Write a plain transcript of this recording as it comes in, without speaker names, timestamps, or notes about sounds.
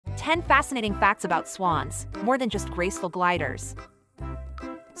10 fascinating facts about swans, more than just graceful gliders.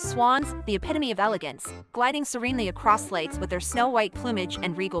 Swans, the epitome of elegance, gliding serenely across lakes with their snow-white plumage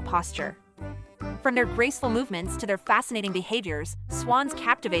and regal posture. From their graceful movements to their fascinating behaviors, swans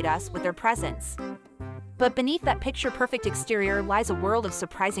captivate us with their presence. But beneath that picture-perfect exterior lies a world of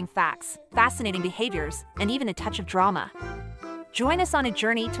surprising facts, fascinating behaviors, and even a touch of drama. Join us on a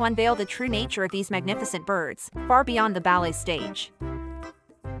journey to unveil the true nature of these magnificent birds, far beyond the ballet stage.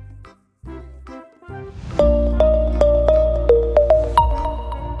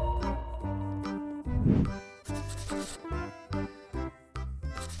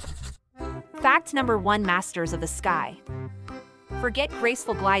 Fact number 1: Masters of the sky. Forget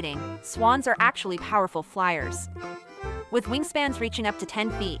graceful gliding, swans are actually powerful flyers. With wingspans reaching up to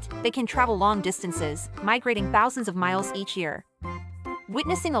 10 feet, they can travel long distances, migrating thousands of miles each year.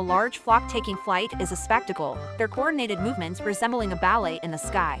 Witnessing a large flock taking flight is a spectacle, their coordinated movements resembling a ballet in the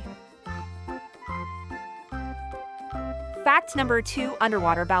sky. Fact number 2: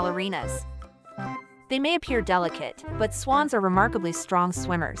 Underwater ballerinas. They may appear delicate, but swans are remarkably strong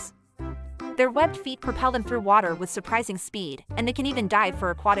swimmers. Their webbed feet propel them through water with surprising speed, and they can even dive for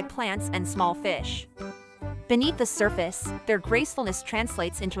aquatic plants and small fish. Beneath the surface, their gracefulness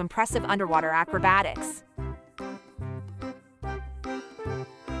translates into impressive underwater acrobatics.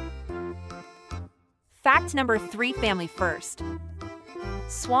 Fact number 3: Family first.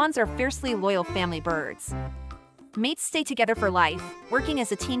 Swans are fiercely loyal family birds. Mates stay together for life, working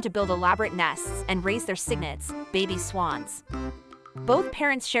as a team to build elaborate nests and raise their cygnets, baby swans. Both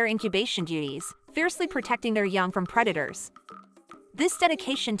parents share incubation duties, fiercely protecting their young from predators. This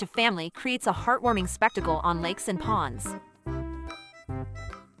dedication to family creates a heartwarming spectacle on lakes and ponds.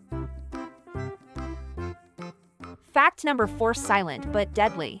 Fact number 4: Silent but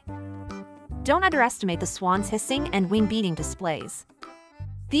deadly. Don't underestimate the swans' hissing and wing-beating displays.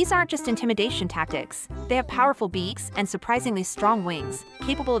 These aren't just intimidation tactics, they have powerful beaks and surprisingly strong wings,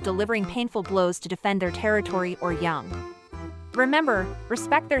 capable of delivering painful blows to defend their territory or young. Remember,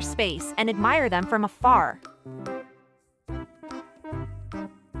 respect their space and admire them from afar.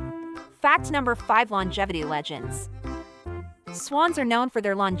 Fact number 5: Longevity legends. Swans are known for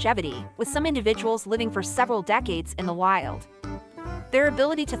their longevity, with some individuals living for several decades in the wild. Their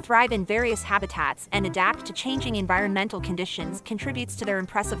ability to thrive in various habitats and adapt to changing environmental conditions contributes to their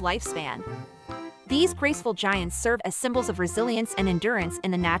impressive lifespan. These graceful giants serve as symbols of resilience and endurance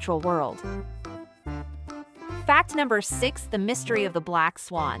in the natural world. Fact number 6: The mystery of the black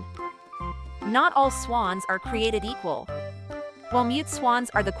swan. Not all swans are created equal. While mute swans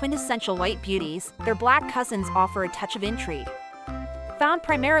are the quintessential white beauties, their black cousins offer a touch of intrigue. Found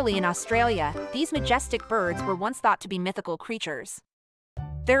primarily in Australia, these majestic birds were once thought to be mythical creatures.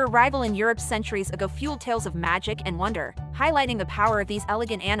 Their arrival in Europe centuries ago fueled tales of magic and wonder, highlighting the power of these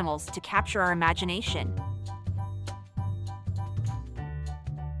elegant animals to capture our imagination.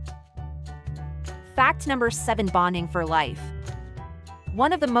 Fact number 7: Bonding for life.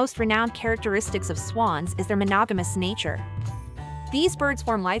 One of the most renowned characteristics of swans is their monogamous nature. These birds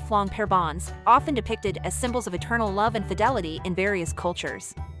form lifelong pair bonds, often depicted as symbols of eternal love and fidelity in various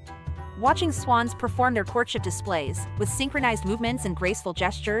cultures. Watching swans perform their courtship displays, with synchronized movements and graceful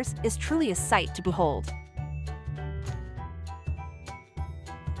gestures, is truly a sight to behold.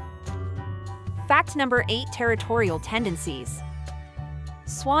 Fact number 8: Territorial tendencies.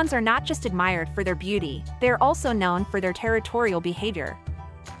 Swans are not just admired for their beauty, they are also known for their territorial behavior.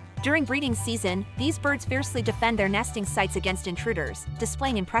 During breeding season, these birds fiercely defend their nesting sites against intruders,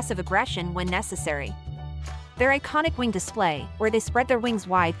 displaying impressive aggression when necessary. Their iconic wing display, where they spread their wings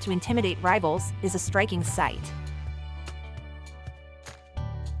wide to intimidate rivals, is a striking sight.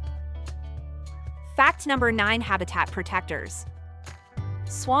 Fact number 9: Habitat protectors.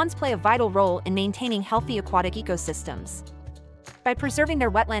 Swans play a vital role in maintaining healthy aquatic ecosystems. By preserving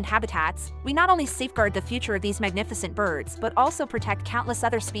their wetland habitats, we not only safeguard the future of these magnificent birds, but also protect countless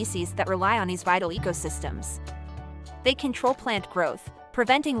other species that rely on these vital ecosystems. They control plant growth,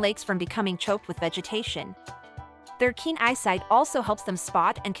 preventing lakes from becoming choked with vegetation. Their keen eyesight also helps them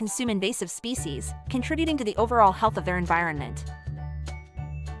spot and consume invasive species, contributing to the overall health of their environment.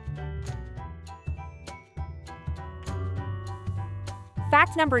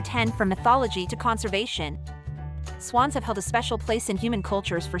 Fact number 10: From mythology to conservation. Swans have held a special place in human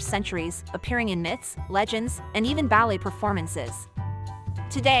cultures for centuries, appearing in myths, legends, and even ballet performances.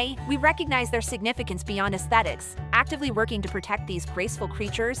 Today, we recognize their significance beyond aesthetics, actively working to protect these graceful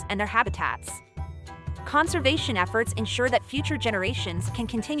creatures and their habitats. Conservation efforts ensure that future generations can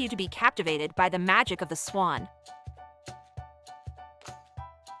continue to be captivated by the magic of the swan.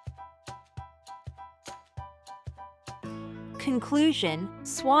 Conclusion: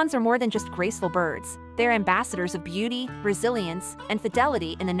 swans are more than just graceful birds. They're ambassadors of beauty, resilience, and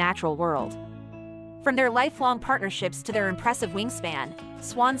fidelity in the natural world. From their lifelong partnerships to their impressive wingspan,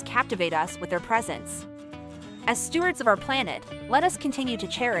 swans captivate us with their presence. As stewards of our planet, let us continue to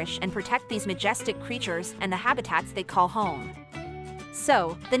cherish and protect these majestic creatures and the habitats they call home.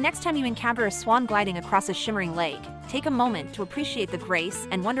 So, the next time you encounter a swan gliding across a shimmering lake, take a moment to appreciate the grace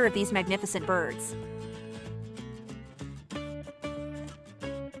and wonder of these magnificent birds.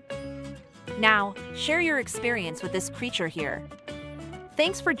 Now, share your experience with this creature here.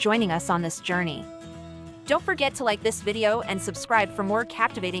 Thanks for joining us on this journey. Don't forget to like this video and subscribe for more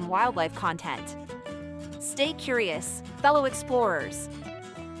captivating wildlife content. Stay curious, fellow explorers.